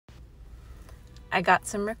I got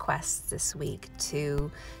some requests this week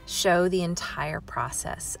to show the entire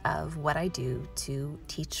process of what I do to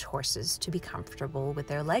teach horses to be comfortable with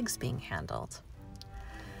their legs being handled.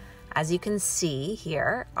 As you can see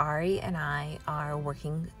here, Ari and I are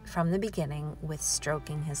working from the beginning with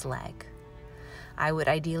stroking his leg. I would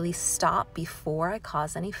ideally stop before I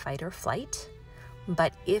cause any fight or flight,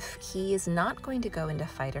 but if he is not going to go into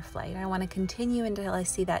fight or flight, I want to continue until I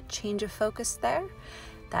see that change of focus there,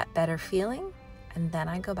 that better feeling, and then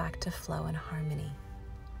I go back to flow and harmony.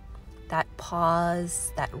 That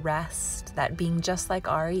pause, that rest, that being just like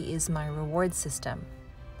Ari is my reward system.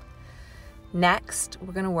 Next,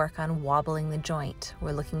 we're going to work on wobbling the joint.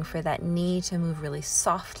 We're looking for that knee to move really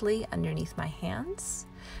softly underneath my hands,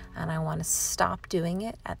 and I want to stop doing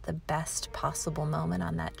it at the best possible moment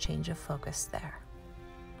on that change of focus there.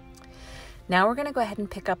 Now we're going to go ahead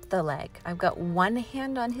and pick up the leg. I've got one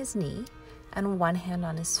hand on his knee and one hand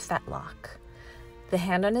on his fetlock. The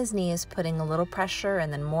hand on his knee is putting a little pressure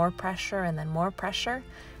and then more pressure and then more pressure.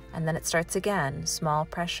 And then it starts again, small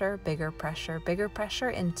pressure, bigger pressure,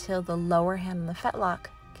 until the lower hand on the fetlock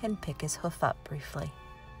can pick his hoof up briefly.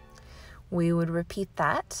 We would repeat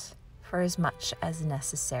that for as much as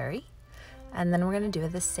necessary. And then we're going to do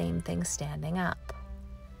the same thing standing up.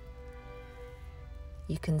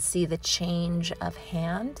 You can see the change of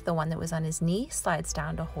hand. The one that was on his knee slides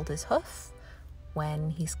down to hold his hoof when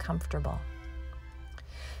he's comfortable.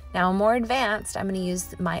 Now, more advanced, I'm going to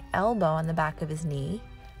use my elbow on the back of his knee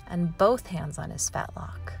and both hands on his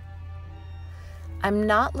fetlock. I'm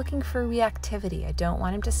not looking for reactivity. I don't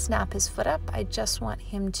want him to snap his foot up. I just want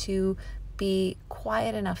him to be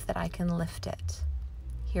quiet enough that I can lift it.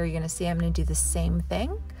 Here you're going to see I'm going to do the same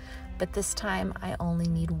thing, but this time I only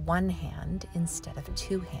need one hand instead of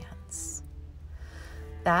two hands.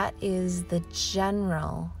 That is the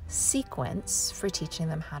general sequence for teaching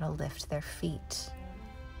them how to lift their feet.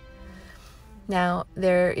 Now,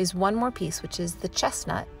 there is one more piece, which is the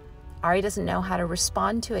chestnut. Ari doesn't know how to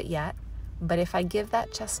respond to it yet, but if I give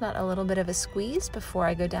that chestnut a little bit of a squeeze before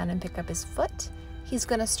I go down and pick up his foot, he's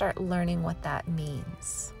going to start learning what that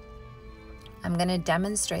means. I'm going to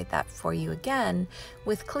demonstrate that for you again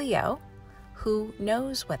with Cleo, who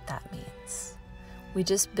knows what that means. We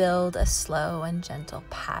just build a slow and gentle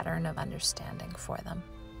pattern of understanding for them.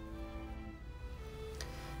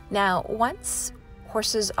 Now, once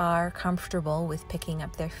horses are comfortable with picking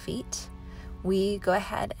up their feet, we go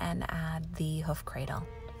ahead and add the hoof cradle.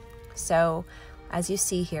 So as you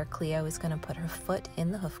see here, Cleo is going to put her foot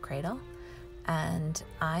in the hoof cradle, and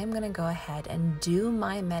I'm going to go ahead and do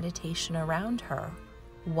my meditation around her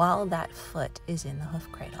while that foot is in the hoof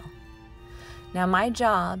cradle. Now my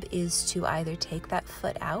job is to either take that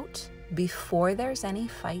foot out before there's any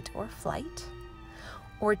fight or flight,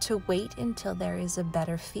 or to wait until there is a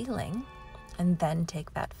better feeling and then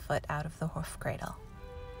take that foot out of the hoof cradle.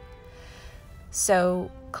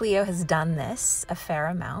 So Cleo has done this a fair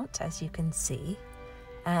amount, as you can see,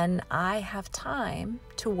 and I have time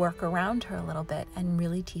to work around her a little bit and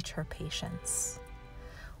really teach her patience.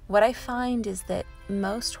 What I find is that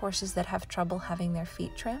most horses that have trouble having their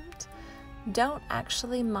feet trimmed don't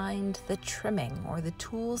actually mind the trimming or the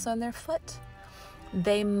tools on their foot.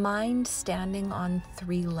 They mind standing on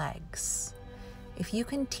three legs. If you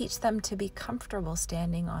can teach them to be comfortable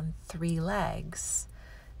standing on three legs,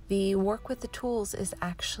 the work with the tools is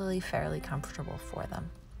actually fairly comfortable for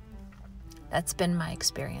them. That's been my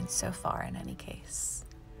experience so far in any case.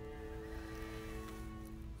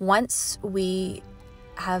 Once we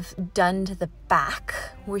have done to the back,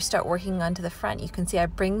 we start working onto the front. You can see I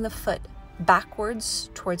bring the foot backwards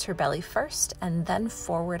towards her belly first and then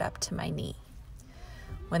forward up to my knee.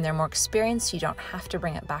 When they're more experienced, you don't have to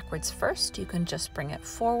bring it backwards first. You can just bring it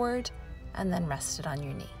forward and then rest it on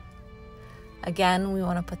your knee. Again, we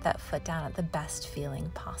want to put that foot down at the best feeling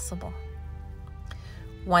possible.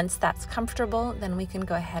 Once that's comfortable, then we can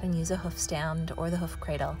go ahead and use a hoof stand or the hoof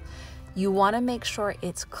cradle. You want to make sure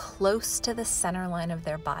it's close to the center line of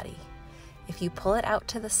their body. If you pull it out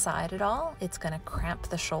to the side at all, it's going to cramp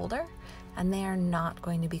the shoulder, and they are not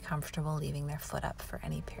going to be comfortable leaving their foot up for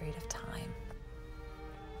any period of time.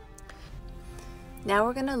 Now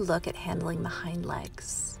we're going to look at handling the hind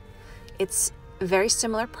legs. It's a very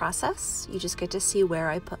similar process. You just get to see where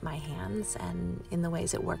I put my hands and in the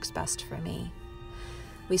ways it works best for me.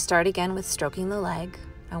 We start again with stroking the leg.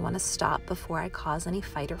 I want to stop before I cause any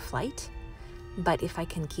fight or flight, but if I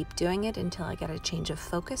can keep doing it until I get a change of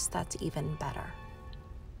focus, that's even better.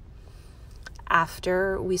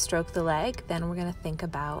 After we stroke the leg, then we're going to think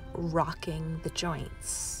about rocking the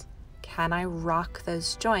joints. Can I rock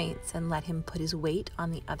those joints and let him put his weight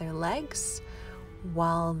on the other legs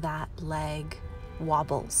while that leg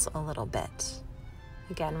wobbles a little bit.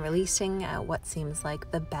 Again, releasing what seems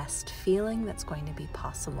like the best feeling that's going to be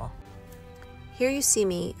possible. Here you see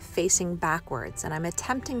me facing backwards, and I'm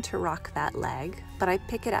attempting to rock that leg, but I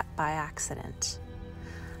pick it up by accident.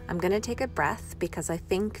 I'm going to take a breath because I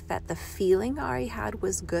think that the feeling Ari had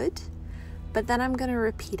was good, but then I'm going to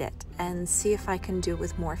repeat it and see if I can do it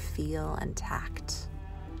with more feel and tact.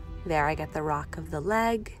 There I get the rock of the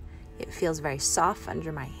leg. It feels very soft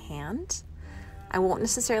under my hand. I won't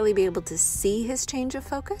necessarily be able to see his change of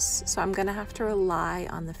focus, so I'm going to have to rely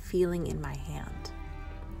on the feeling in my hand.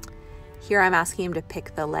 Here I'm asking him to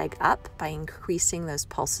pick the leg up by increasing those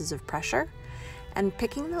pulses of pressure, and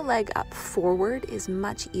picking the leg up forward is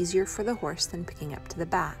much easier for the horse than picking up to the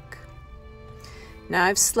back. Now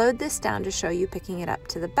I've slowed this down to show you picking it up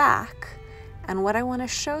to the back, and what I want to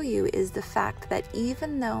show you is the fact that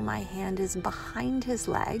even though my hand is behind his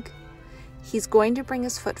leg, he's going to bring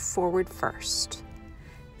his foot forward first.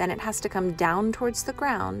 Then it has to come down towards the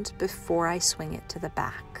ground before I swing it to the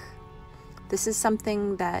back. This is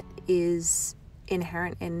something that is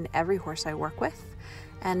inherent in every horse I work with,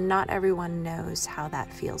 and not everyone knows how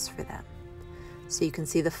that feels for them. So you can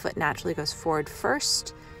see the foot naturally goes forward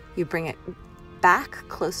first, you bring it back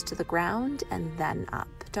close to the ground, and then up.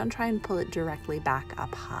 Don't try and pull it directly back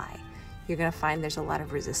up high. You're going to find there's a lot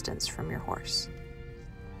of resistance from your horse.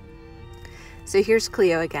 So here's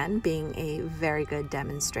Cleo again, being a very good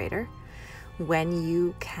demonstrator. When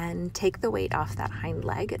you can take the weight off that hind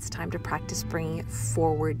leg, it's time to practice bringing it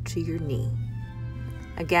forward to your knee.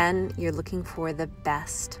 Again, you're looking for the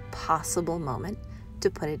best possible moment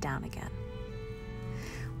to put it down again.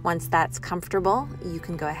 Once that's comfortable, you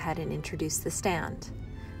can go ahead and introduce the stand.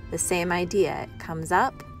 The same idea, it comes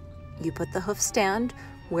up, you put the hoof stand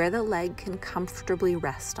where the leg can comfortably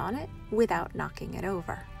rest on it without knocking it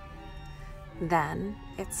over. Then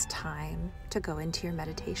it's time to go into your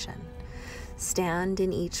meditation. Stand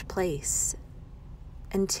in each place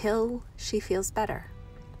until she feels better.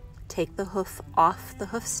 Take the hoof off the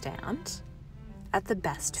hoof stand at the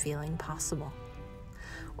best feeling possible.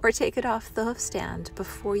 Or take it off the hoof stand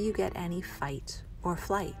before you get any fight or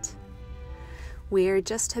flight. We're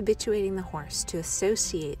just habituating the horse to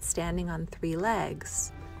associate standing on 3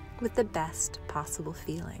 legs with the best possible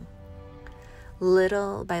feeling.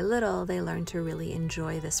 Little by little, they learn to really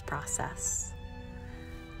enjoy this process.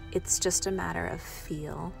 It's just a matter of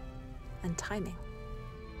feel and timing.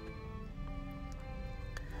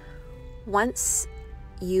 Once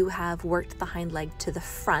you have worked the hind leg to the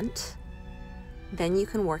front, then you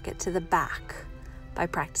can work it to the back by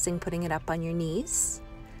practicing putting it up on your knees.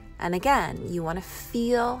 And again, you want to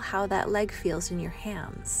feel how that leg feels in your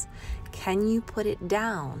hands. Can you put it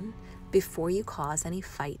down before you cause any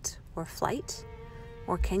fight or flight?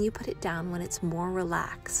 Or can you put it down when it's more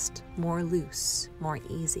relaxed, more loose, more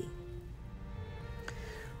easy?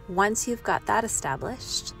 Once you've got that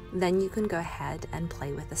established, then you can go ahead and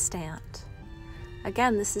play with the stand.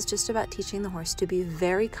 Again, this is just about teaching the horse to be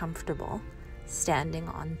very comfortable standing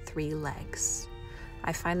on 3 legs.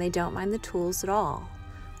 I find they don't mind the tools at all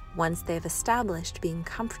once they've established being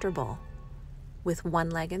comfortable with 1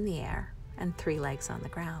 leg in the air and 3 legs on the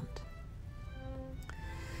ground.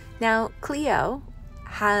 Now, Cleo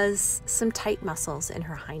has some tight muscles in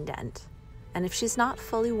her hind end, and if she's not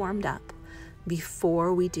fully warmed up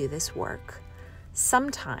before we do this work,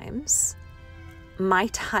 sometimes my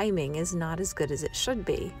timing is not as good as it should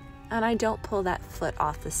be, and I don't pull that foot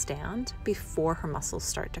off the stand before her muscles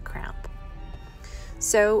start to cramp.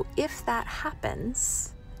 So if that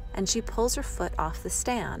happens and she pulls her foot off the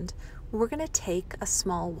stand, we're going to take a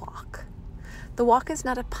small walk. The walk is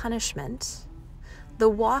not a punishment. The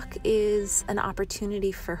walk is an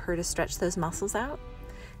opportunity for her to stretch those muscles out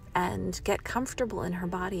and get comfortable in her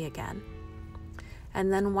body again.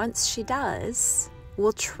 And then once she does,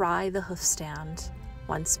 we'll try the hoof stand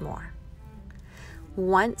once more.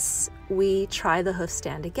 Once we try the hoof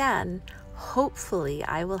stand again, hopefully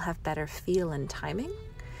I will have better feel and timing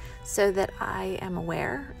so that I am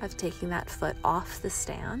aware of taking that foot off the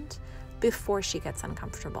stand before she gets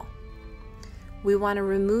uncomfortable. We want to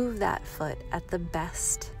remove that foot at the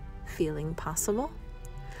best feeling possible,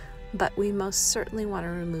 but we most certainly want to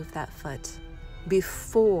remove that foot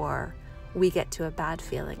before we get to a bad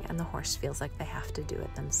feeling and the horse feels like they have to do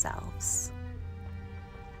it themselves.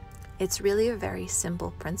 It's really a very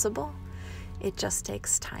simple principle. It just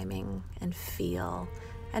takes timing and feel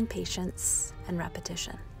and patience and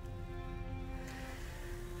repetition.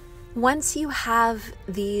 Once you have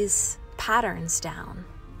these patterns down,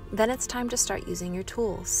 then it's time to start using your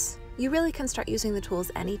tools. You really can start using the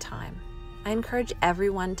tools anytime. I encourage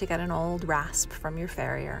everyone to get an old rasp from your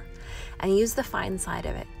farrier and use the fine side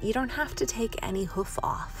of it. You don't have to take any hoof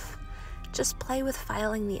off. Just play with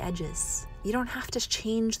filing the edges. You don't have to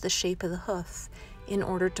change the shape of the hoof in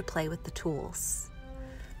order to play with the tools.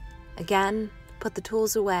 Again, put the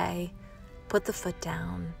tools away, put the foot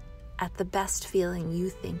down at the best feeling you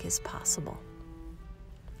think is possible.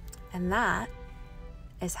 And that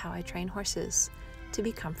is how I train horses to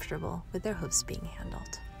be comfortable with their hooves being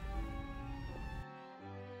handled.